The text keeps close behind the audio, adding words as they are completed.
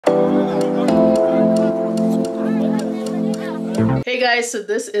Hey guys, so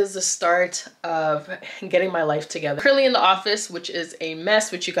this is the start of getting my life together. Currently in the office, which is a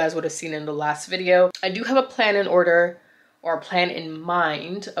mess, which you guys would have seen in the last video. I do have a plan in order, or a plan in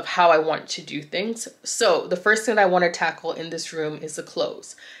mind of how I want to do things. So the first thing that I want to tackle in this room is the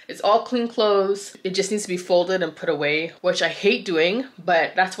clothes. It's all clean clothes. It just needs to be folded and put away, which I hate doing,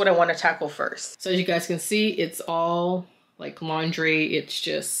 but that's what I want to tackle first. So as you guys can see, it's all like laundry. It's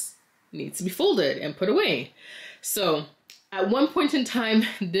just needs to be folded and put away. So at one point in time,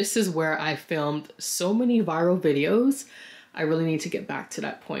 this is where I filmed so many viral videos. I really need to get back to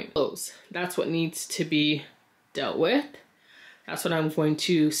that point. Clothes, that's what needs to be dealt with. That's what I'm going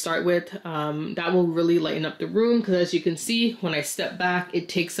to start with. That will really lighten up the room because as you can see, when I step back, it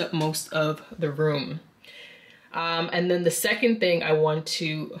takes up most of the room. And then the second thing I want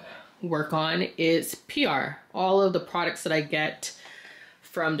to work on is PR. All of the products that I get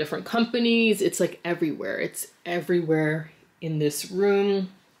from different companies, it's like everywhere. It's everywhere in this room.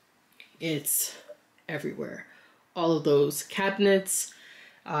 It's everywhere. All of those cabinets,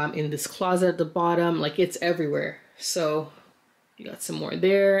 in this closet at the bottom, like it's everywhere. So you got some more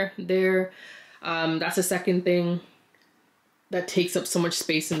there. That's the second thing that takes up so much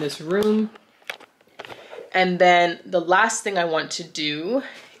space in this room. And then the last thing I want to do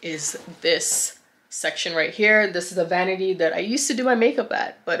is this section right here. This is a vanity that I used to do my makeup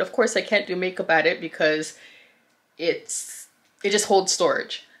at, but of course I can't do makeup at it because it just holds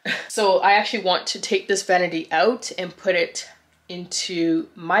storage. So I actually want to take this vanity out and put it into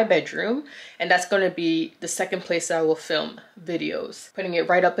my bedroom, and that's going to be the second place that I will film videos. Putting it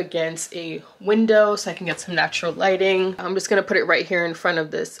right up against a window so I can get some natural lighting. I'm just going to put it right here in front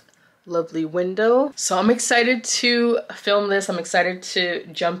of this lovely window. So I'm excited to film this. I'm excited to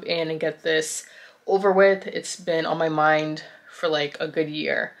jump in and get this over with. It's been on my mind for like a good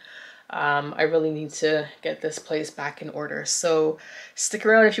year. I really need to get this place back in order. So stick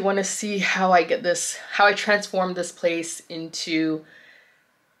around if you want to see how I get this, how I transform this place into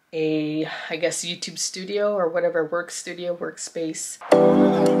a, I guess, YouTube studio or whatever, workspace.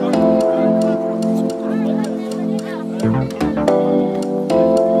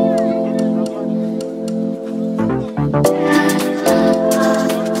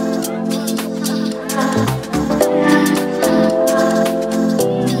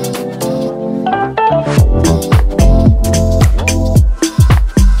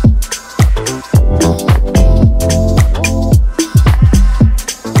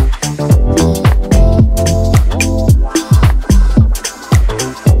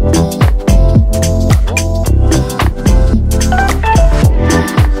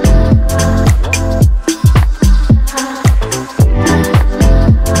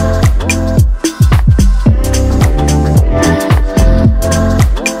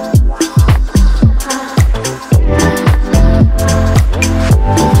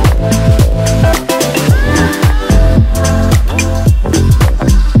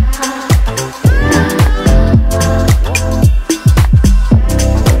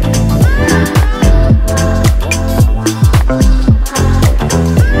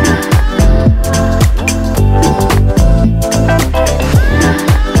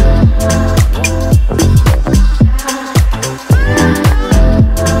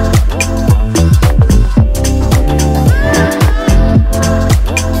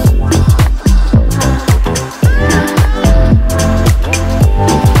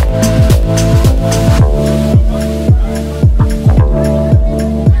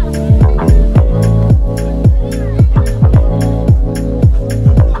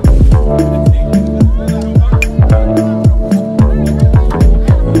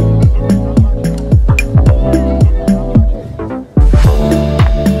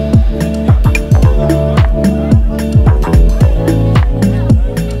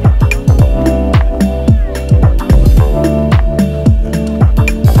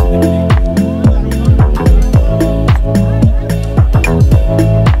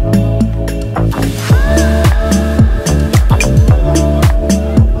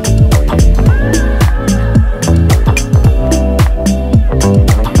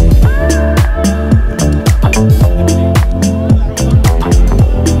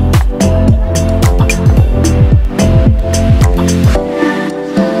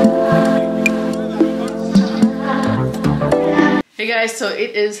 Guys, so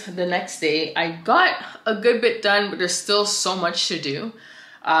it is the next day. I got a good bit done, but there's still so much to do.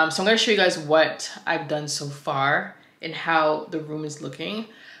 So I'm going to show you guys what I've done so far and how the room is looking.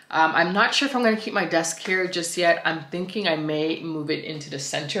 I'm not sure if I'm going to keep my desk here just yet. I'm thinking I may move it into the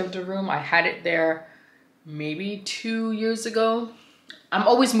center of the room. I had it there maybe 2 years ago. I'm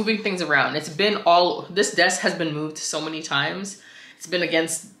always moving things around. This desk has been moved so many times. It's been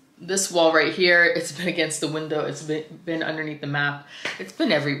against this wall right here. It's been against the window. It's been underneath the map. It's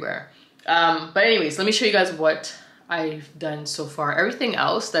been everywhere. But anyways, let me show you guys what I've done so far. Everything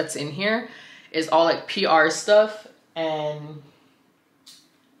else that's in here is all like PR stuff and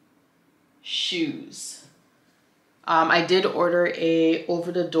shoes. I did order a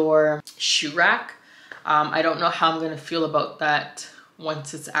over-the-door shoe rack. I don't know how I'm gonna feel about that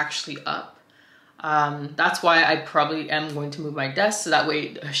once it's actually up. That's why I probably am going to move my desk so that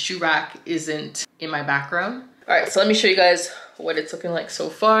way the shoe rack isn't in my background. All right, so let me show you guys what it's looking like so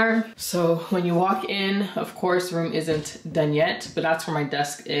far. So when you walk in, of course, the room isn't done yet, but that's where my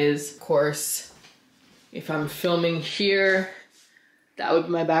desk is. Of course, if I'm filming here, that would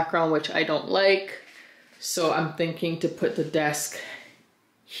be my background, which I don't like. So I'm thinking to put the desk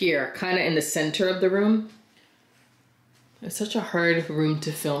here, kind of in the center of the room. It's such a hard room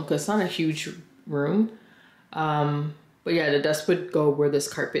to film because it's not a huge room. But yeah, the desk would go where this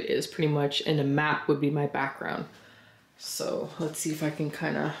carpet is pretty much, and the map would be my background. So let's see if I can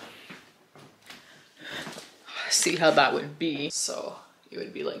kind of see how that would be. So it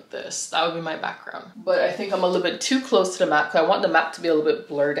would be like this. That would be my background. But I think I'm a little bit too close to the map because I want the map to be a little bit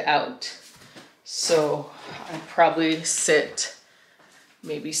blurred out. So I'd probably sit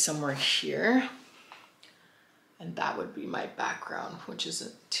maybe somewhere here. And that would be my background, which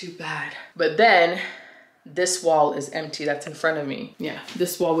isn't too bad. But then this wall is empty, that's in front of me. Yeah,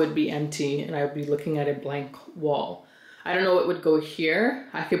 this wall would be empty and I would be looking at a blank wall. I don't know what would go here.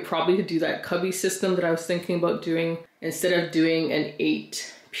 I could probably do that cubby system that I was thinking about doing. Instead of doing an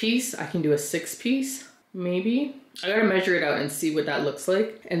 8-piece, I can do a 6-piece, maybe. I gotta measure it out and see what that looks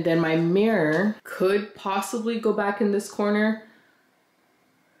like. And then my mirror could possibly go back in this corner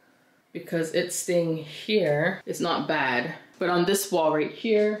because it's staying here. It's not bad. But on this wall right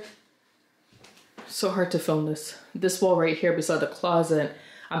here, so hard to film this. This wall right here beside the closet,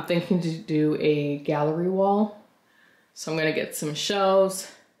 I'm thinking to do a gallery wall. So I'm gonna get some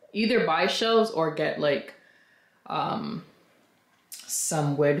shelves, either buy shelves or get like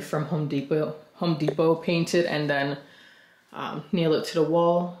some wood from Home Depot painted and then nail it to the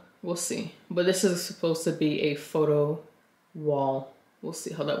wall. We'll see. But this is supposed to be a photo wall. We'll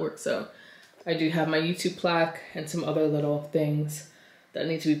see how that works out. I do have my YouTube plaque and some other little things that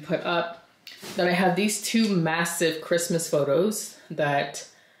need to be put up. Then I have these 2 massive Christmas photos that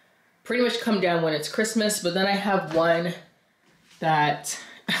pretty much come down when it's Christmas, but then I have one that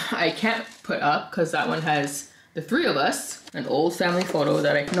I can't put up because that one has the 3 of us, an old family photo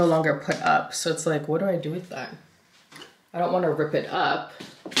that I can no longer put up. So it's like, what do I do with that? I don't want to rip it up.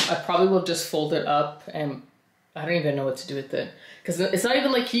 I probably will just fold it up, and I don't even know what to do with it. Because it's not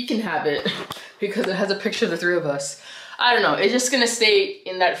even like he can have it because it has a picture of the 3 of us. I don't know. It's just going to stay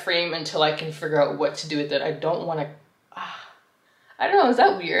in that frame until I can figure out what to do with it. I don't want to... I don't know. Is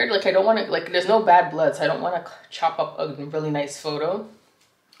that weird? Like, I don't want to... Like, there's no bad blood, so I don't want to chop up a really nice photo.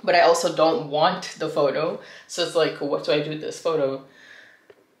 But I also don't want the photo. So it's like, what do I do with this photo?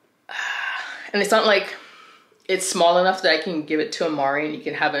 And it's not like it's small enough that I can give it to Amari and you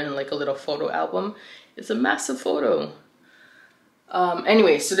can have it in like a little photo album. It's a massive photo.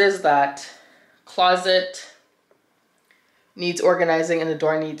 Anyway, so there's that. Closet needs organizing and the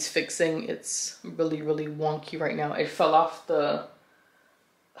door needs fixing. It's really, really wonky right now. It fell off the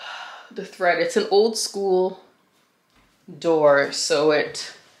thread. It's an old school door, so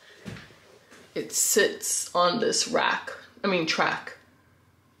it sits on this track.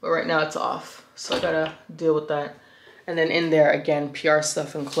 But right now it's off. So I gotta deal with that. And then in there, again, PR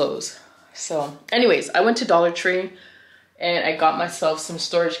stuff and clothes. So anyways, I went to Dollar Tree and I got myself some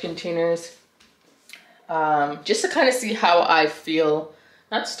storage containers just to kind of see how I feel,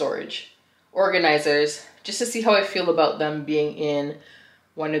 not storage, organizers, just to see how I feel about them being in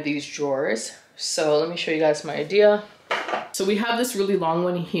one of these drawers. So let me show you guys my idea. So we have this really long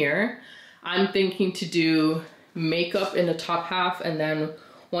one here. I'm thinking to do makeup in the top half, and then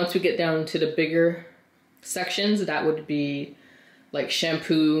once we get down to the bigger sections, that would be like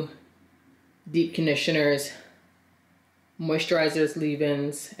shampoo, deep conditioners, moisturizers,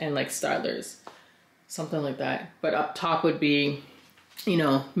 leave-ins, and like stylers, something like that. But up top would be, you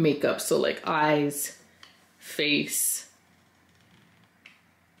know, makeup, so like eyes, face.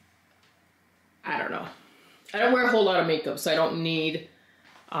 I don't know. I don't wear a whole lot of makeup, so I don't need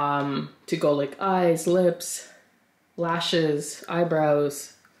to go like eyes, lips, lashes,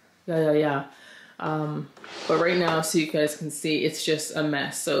 eyebrows, yeah. But right now, so you guys can see, it's just a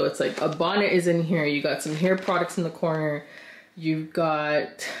mess. So it's like a bonnet is in here. You got some hair products in the corner. You've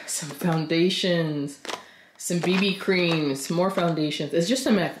got some foundations, some BB creams, more foundations. It's just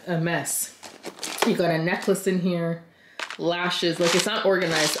a mess. You got a necklace in here, lashes. Like, it's not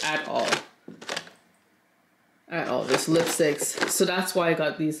organized at all. At all. There's lipsticks. So that's why I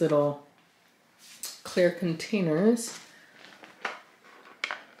got these little clear containers.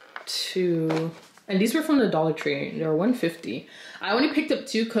 And these were from the Dollar Tree. They were $1.50. I only picked up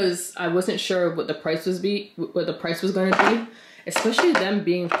 2 because I wasn't sure what the price was going to be. Especially them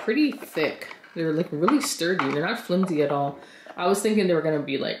being pretty thick. They're like really sturdy. They're not flimsy at all. I was thinking they were gonna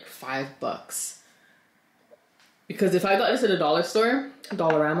be like $5. Because if I got this at a dollar store,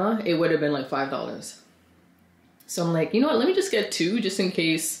 Dollarama, it would have been like $5. So I'm like, you know what? Let me just get 2 just in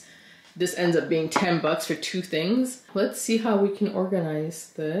case this ends up being $10 for 2 things. Let's see how we can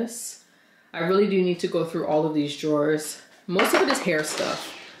organize this. I really do need to go through all of these drawers. Most of it is hair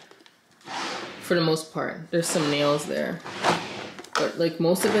stuff. For the most part. There's some nails there. But like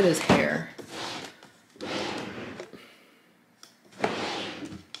most of it is hair.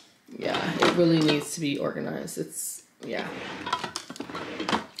 Yeah, it really needs to be organized. It's, yeah.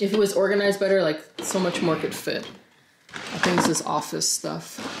 If it was organized better, like so much more could fit. I think this is office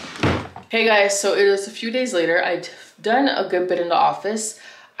stuff. Hey guys, so it is a few days later. I'd done a good bit in the office.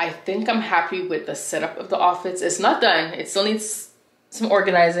 I think I'm happy with the setup of the office. It's not done. It still needs some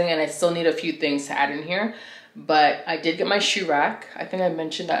organizing and I still need a few things to add in here. But I did get my shoe rack. I think I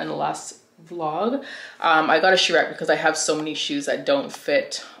mentioned that in the last vlog. I got a shoe rack because I have so many shoes that don't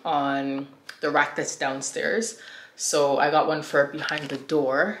fit on the rack that's downstairs. So I got one for behind the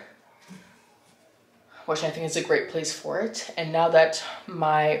door, which I think is a great place for it. And now that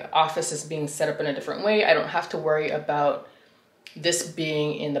my office is being set up in a different way, I don't have to worry about this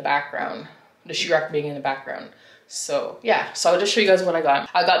being in the background, the shoe rack being in the background. So yeah, so I'll just show you guys what I got.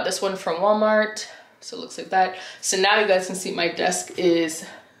 I got this one from Walmart. So it looks like that. So now you guys can see my desk is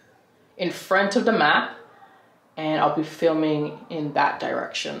in front of the map and I'll be filming in that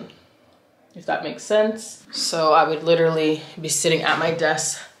direction, if that makes sense. So I would literally be sitting at my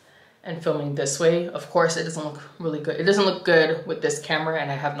desk and filming this way. Of course, it doesn't look really good. It doesn't look good with this camera and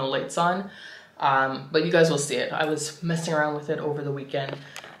I have no lights on, but you guys will see it. I was messing around with it over the weekend.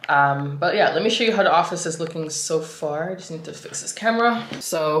 But yeah, let me show you how the office is looking so far. I just need to fix this camera.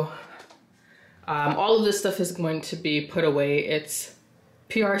 So all of this stuff is going to be put away. It's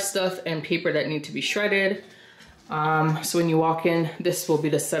PR stuff and paper that need to be shredded. So when you walk in, this will be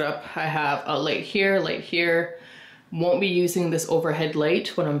the setup. I have a light here. Won't be using this overhead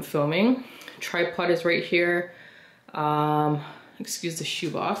light when I'm filming. Tripod is right here. Excuse the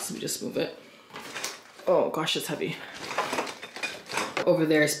shoebox, let me just move it. Oh gosh, it's heavy. Over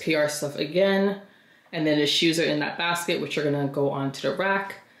there is PR stuff again. And then the shoes are in that basket, which are gonna go onto the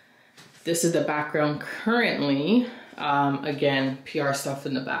rack. This is the background currently. Again, PR stuff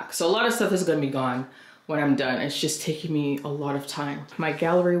in the back. So a lot of stuff is gonna be gone when I'm done. It's just taking me a lot of time. My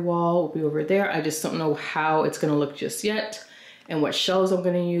gallery wall will be over there. I just don't know how it's gonna look just yet and what shelves I'm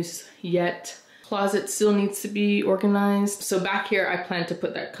gonna use yet. Closet still needs to be organized. So back here, I plan to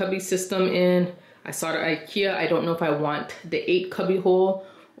put that cubby system in. I saw it at IKEA. I don't know if I want the 8 cubby hole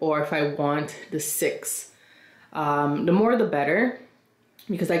or if I want the 6. The more the better,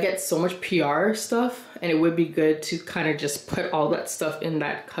 because I get so much PR stuff and it would be good to kind of just put all that stuff in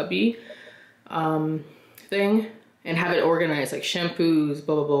that cubby thing and have it organized, like shampoos,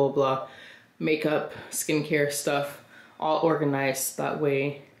 blah, blah, blah, blah, makeup, skincare stuff, all organized that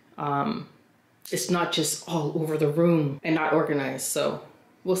way. It's not just all over the room and not organized. So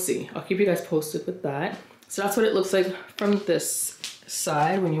we'll see. I'll keep you guys posted with that. So that's what it looks like from this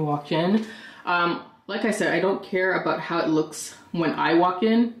side when you walk in. Like I said, I don't care about how it looks when I walk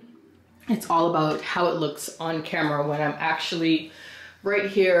in. It's all about how it looks on camera when I'm actually right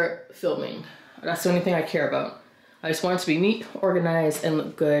here filming. That's the only thing I care about. I just want it to be neat, organized, and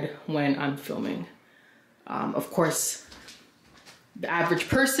look good when I'm filming. Of course, the average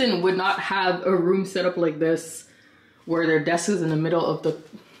person would not have a room set up like this where their desk is in the middle of the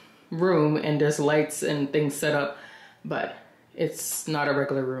room and there's lights and things set up, but it's not a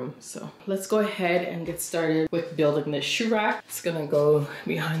regular room. So let's go ahead and get started with building this shoe rack. It's gonna go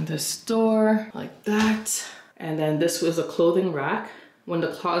behind this door like that. And then this was a clothing rack. When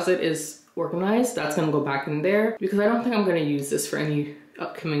the closet is organized, that's gonna go back in there because I don't think I'm gonna use this for any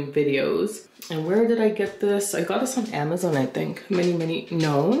upcoming videos. And where did I get this? I got this on Amazon, I think.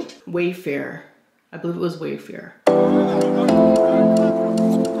 No, Wayfair. I believe it was Wayfair.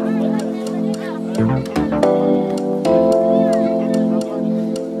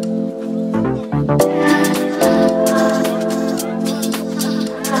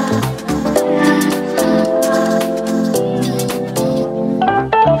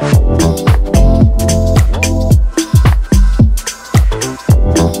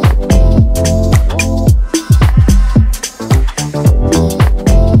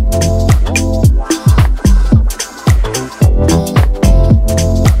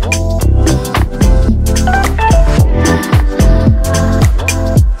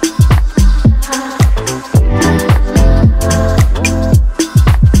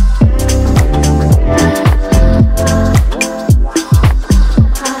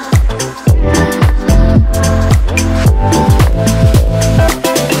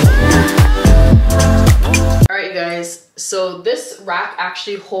 rack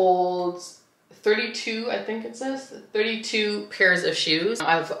actually holds 32, I think it says, 32 pairs of shoes.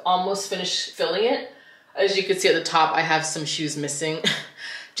 I've almost finished filling it. As you can see at the top, I have some shoes missing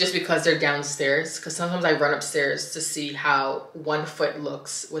just because they're downstairs. Because sometimes I run upstairs to see how one foot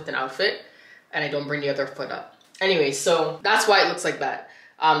looks with an outfit and I don't bring the other foot up. Anyway, so that's why it looks like that.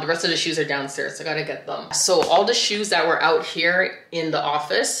 The rest of the shoes are downstairs, so I gotta get them. So all the shoes that were out here in the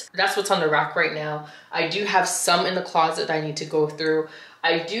office, that's what's on the rack right now. I do have some in the closet that I need to go through.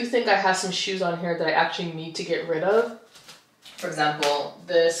 I do think I have some shoes on here that I actually need to get rid of. For example,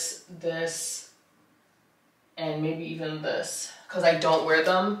 this, and maybe even this, because I don't wear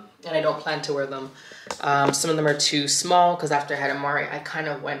them and I don't plan to wear them. Some of them are too small because after I had Amari, I kind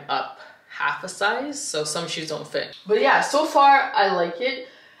of went up half a size, so some shoes don't fit. But yeah, so far I like it.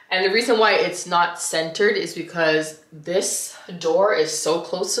 And the reason why it's not centered is because this door is so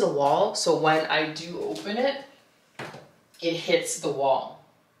close to the wall, so when I do open it, it hits the wall.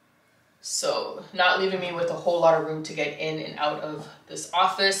 So not leaving me with a whole lot of room to get in and out of this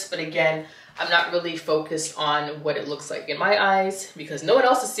office. But again, I'm not really focused on what it looks like in my eyes because no one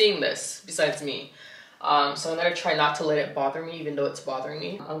else is seeing this besides me. So I'm gonna try not to let it bother me, even though it's bothering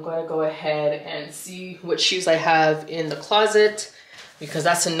me. I'm gonna go ahead and see what shoes I have in the closet, because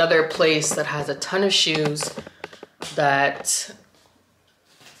that's another place that has a ton of shoes that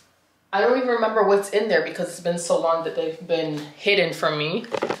I don't even remember what's in there because it's been so long that they've been hidden from me.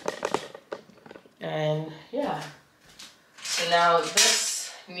 And yeah, so now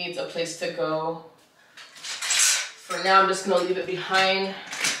this needs a place to go. For now, I'm just gonna leave it behind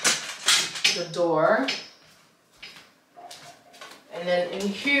the door. And then in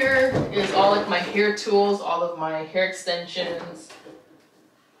here is all of my hair tools, all of my hair extensions,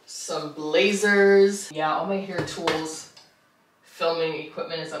 some blazers. Yeah, all my hair tools, filming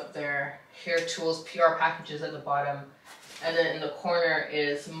equipment is up there, hair tools, PR packages at the bottom. And then in the corner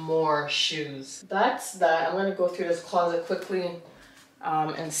is more shoes. That's that. I'm gonna go through this closet quickly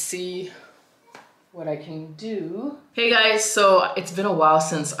and see what I can do. Hey guys, so it's been a while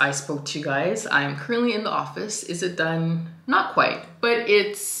since I spoke to you guys. I'm currently in the office. Is it done? Not quite, but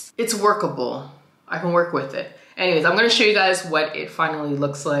it's workable. I can work with it. Anyways, I'm gonna show you guys what it finally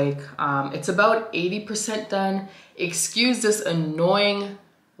looks like. It's about 80% done. Excuse this annoying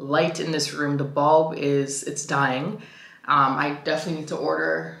light in this room. The bulb it's dying. I definitely need to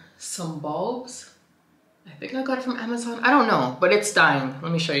order some bulbs. I think I got it from Amazon. I don't know, but it's dying.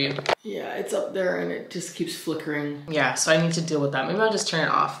 Let me show you. Yeah, it's up there and it just keeps flickering. Yeah, so I need to deal with that. Maybe I'll just turn it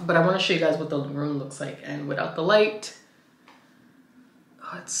off, but I want to show you guys what the room looks like. And without the light,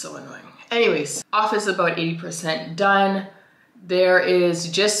 oh, it's so annoying. Anyways, office about 80% done. There is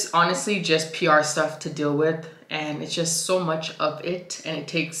just, honestly, just PR stuff to deal with. And it's just so much of it. And it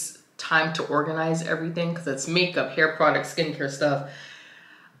takes time to organize everything because it's makeup, hair products, skincare stuff.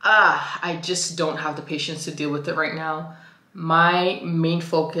 I just don't have the patience to deal with it right now. My main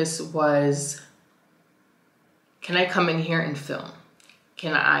focus was, can I come in here and film?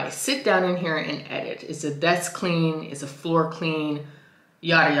 Can I sit down in here and edit? Is the desk clean? Is the floor clean?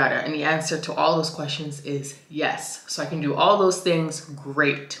 Yada, yada. And the answer to all those questions is yes. So I can do all those things,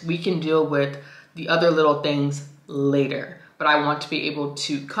 great. We can deal with the other little things later. But I want to be able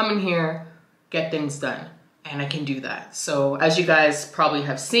to come in here, get things done. And I can do that. So as you guys probably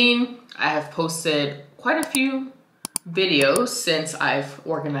have seen, I have posted quite a few videos since I've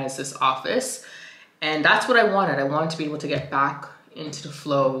organized this office. And that's what I wanted. I wanted to be able to get back into the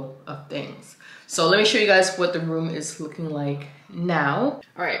flow of things. So let me show you guys what the room is looking like now.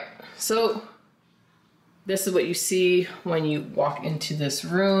 All right, so this is what you see when you walk into this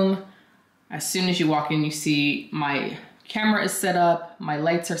room. As soon as you walk in, you see my camera is set up, my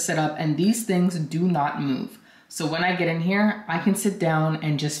lights are set up, and these things do not move. So when I get in here, I can sit down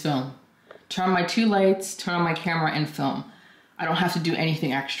and just film. Turn on my 2 lights, turn on my camera and film. I don't have to do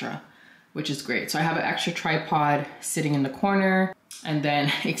anything extra, which is great. So I have an extra tripod sitting in the corner, and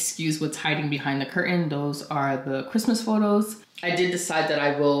then excuse what's hiding behind the curtain. Those are the Christmas photos. I did decide that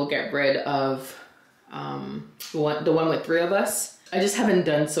I will get rid of the one with 3 of us. I just haven't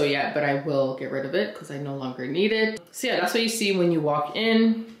done so yet, but I will get rid of it because I no longer need it. So yeah, that's what you see when you walk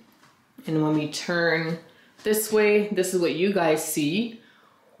in. And when we turn this way, this is what you guys see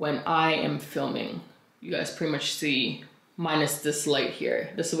when I am filming. You guys pretty much see, minus this light here,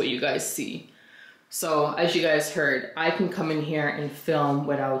 this is what you guys see. So as you guys heard, I can come in here and film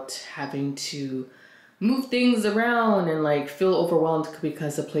without having to move things around and like feel overwhelmed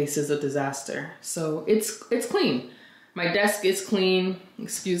because the place is a disaster. So it's clean. My desk is clean.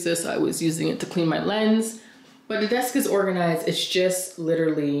 Excuse this, I was using it to clean my lens. But the desk is organized. It's just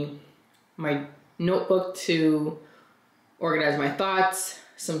literally my notebook to organize my thoughts,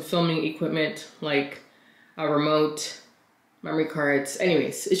 some filming equipment like a remote, memory cards.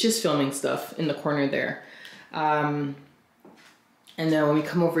 Anyways, it's just filming stuff in the corner there. And then when we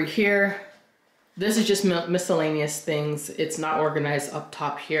come over here, this is just miscellaneous things. It's not organized up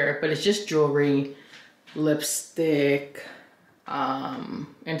top here, but it's just jewelry, lipstick, and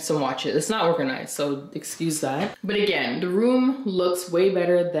some watches. It's not organized, so excuse that. But again, the room looks way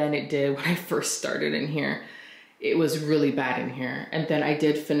better than it did when I first started in here. It was really bad in here. And then I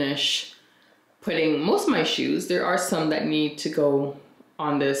did finish putting most of my shoes. There are some that need to go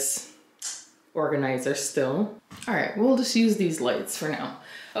on this organizer still. All right, we'll just use these lights for now.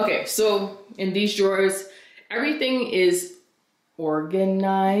 Okay, so in these drawers, everything is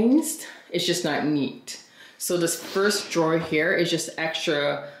organized. It's just not neat. So this first drawer here is just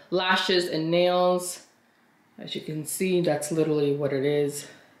extra lashes and nails. As you can see, that's literally what it is.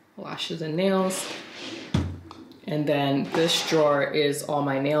 Lashes and nails. And then this drawer is all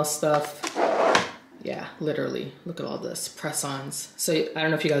my nail stuff. Yeah, literally, look at all this, press-ons. So I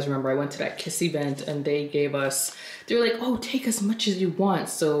don't know if you guys remember, I went to that Kiss event and they gave us, they were like, oh, take as much as you want.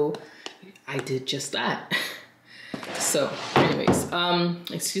 So I did just that. So anyways,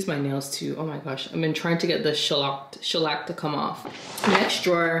 excuse my nails too. Oh my gosh, I've been trying to get the shellac to come off. Next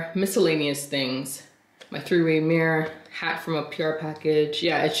drawer, miscellaneous things. My 3-way mirror, hat from a PR package.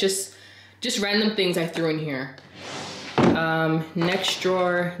 Yeah, it's just random things I threw in here. Next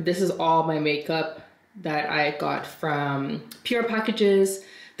drawer, this is all my makeup that I got from PR packages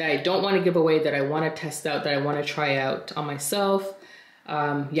that I don't want to give away, that I want to test out, that I want to try out on myself.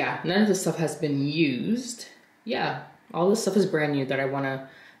 Yeah, none of this stuff has been used. Yeah, all this stuff is brand new that I want to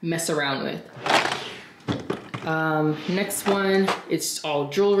mess around with. Next one, it's all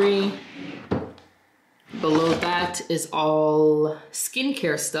jewelry. Below that is all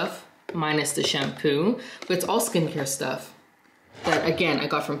skincare stuff, minus the shampoo, but it's all skincare stuff that, again, I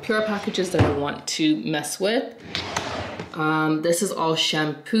got from PR packages that I want to mess with. This is all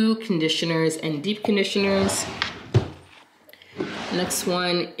shampoo, conditioners, and deep conditioners. Next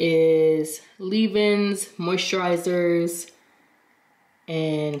one is leave-ins, moisturizers,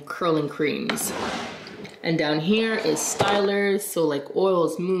 and curling creams. And down here is stylers, so like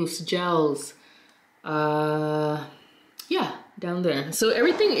oils, mousse, gels. Yeah, down there. So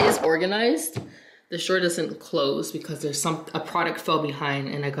everything is organized. The drawer doesn't close because there's a product fell behind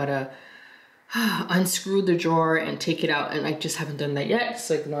and I gotta unscrew the drawer and take it out, and I just haven't done that yet,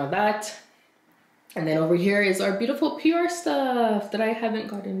 so ignore that. And then over here is our beautiful PR stuff that I haven't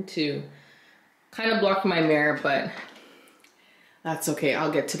got into. Kind of blocking my mirror, but that's okay.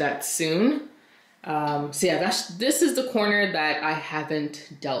 I'll get to that soon. So yeah, this is the corner that I haven't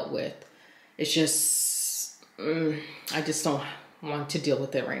dealt with. It's just, I just don't want to deal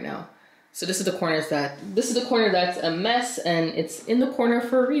with it right now. So this is the corner that's a mess, and it's in the corner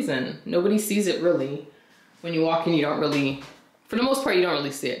for a reason. Nobody sees it really. When you walk in, you don't really, for the most part, you don't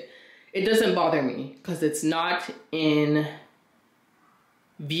really see it. It doesn't bother me because it's not in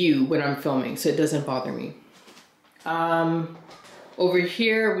view when I'm filming, so it doesn't bother me. Over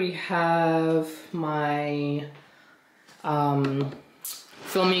here we have my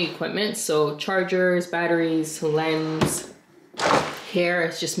filming equipment, so chargers, batteries, lens. Here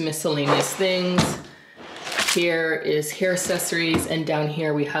is just miscellaneous things. Here is hair accessories, and down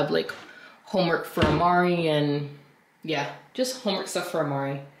here we have like homework for Amari, and yeah, just homework stuff for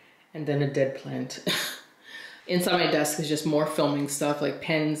Amari, and then a dead plant. Inside my desk is just more filming stuff like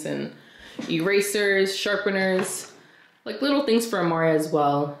pens and erasers, sharpeners, like little things for Amari as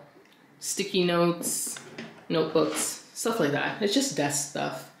well. Sticky notes, notebooks, stuff like that. It's just desk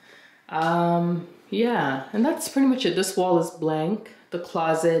stuff. Yeah, and that's pretty much it. This wall is blank. The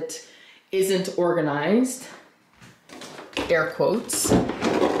closet isn't organized, air quotes.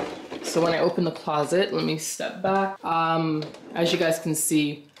 So when I open the closet, let me step back. As you guys can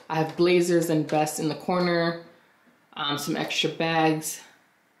see, I have blazers and vests in the corner, some extra bags,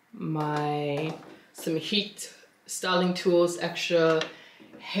 some heat styling tools, extra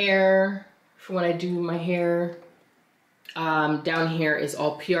hair for when I do my hair. Down here is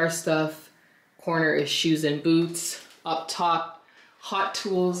all PR stuff. Corner is shoes and boots. Up top, hot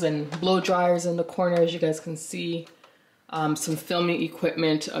tools and blow dryers in the corner, as you guys can see. Some filming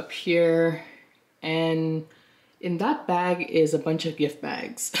equipment up here. And in that bag is a bunch of gift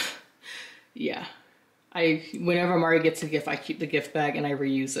bags. Yeah. Whenever Mari gets a gift, I keep the gift bag and I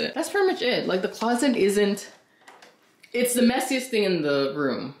reuse it. That's pretty much it. Like, the closet it's the messiest thing in the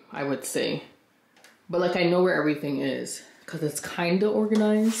room, I would say. But like, I know where everything is because it's kind of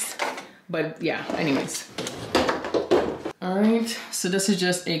organized. But yeah, anyways. All right, so this is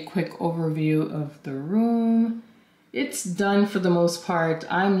just a quick overview of the room. it's done for the most part.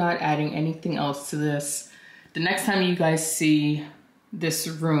 I'm not adding anything else to this. The next time you guys see this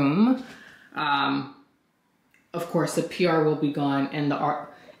room, of course the PR will be gone and the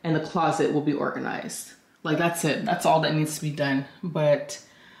art and the closet will be organized. Like, that's it. That's all that needs to be done. But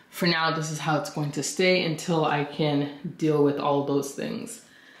for now, this is how it's going to stay until I can deal with all those things.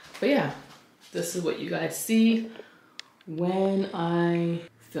 But yeah, this is what you guys see when I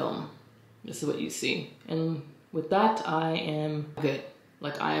film. This is what you see. And with that, I am good.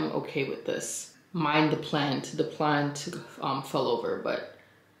 Like, I am okay with this. Mind the plant fell over, but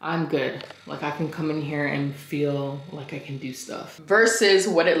I'm good. Like, I can come in here and feel like I can do stuff. Versus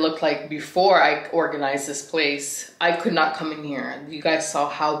what it looked like before I organized this place. I could not come in here. You guys saw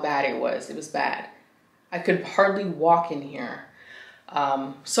how bad it was. It was bad. I could hardly walk in here.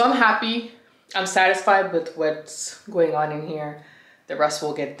 So I'm happy. I'm satisfied with what's going on in here. The rest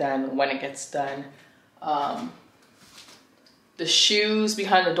will get done when it gets done. The shoes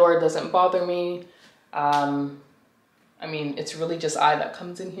behind the door doesn't bother me. I mean, it's really just I that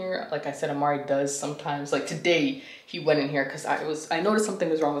comes in here. Like I said, Amari does sometimes. Like today, he went in here because I noticed something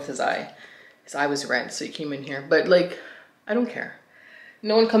was wrong with his eye. His eye was red, so he came in here. But like, I don't care.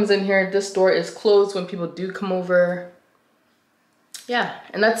 No one comes in here. This door is closed when people do come over. Yeah,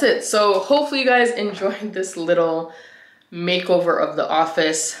 and that's it. So hopefully you guys enjoyed this little makeover of the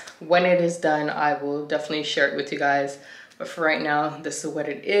office. When it is done, I will definitely share it with you guys. But for right now, this is what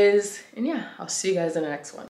it is. And yeah, I'll see you guys in the next one.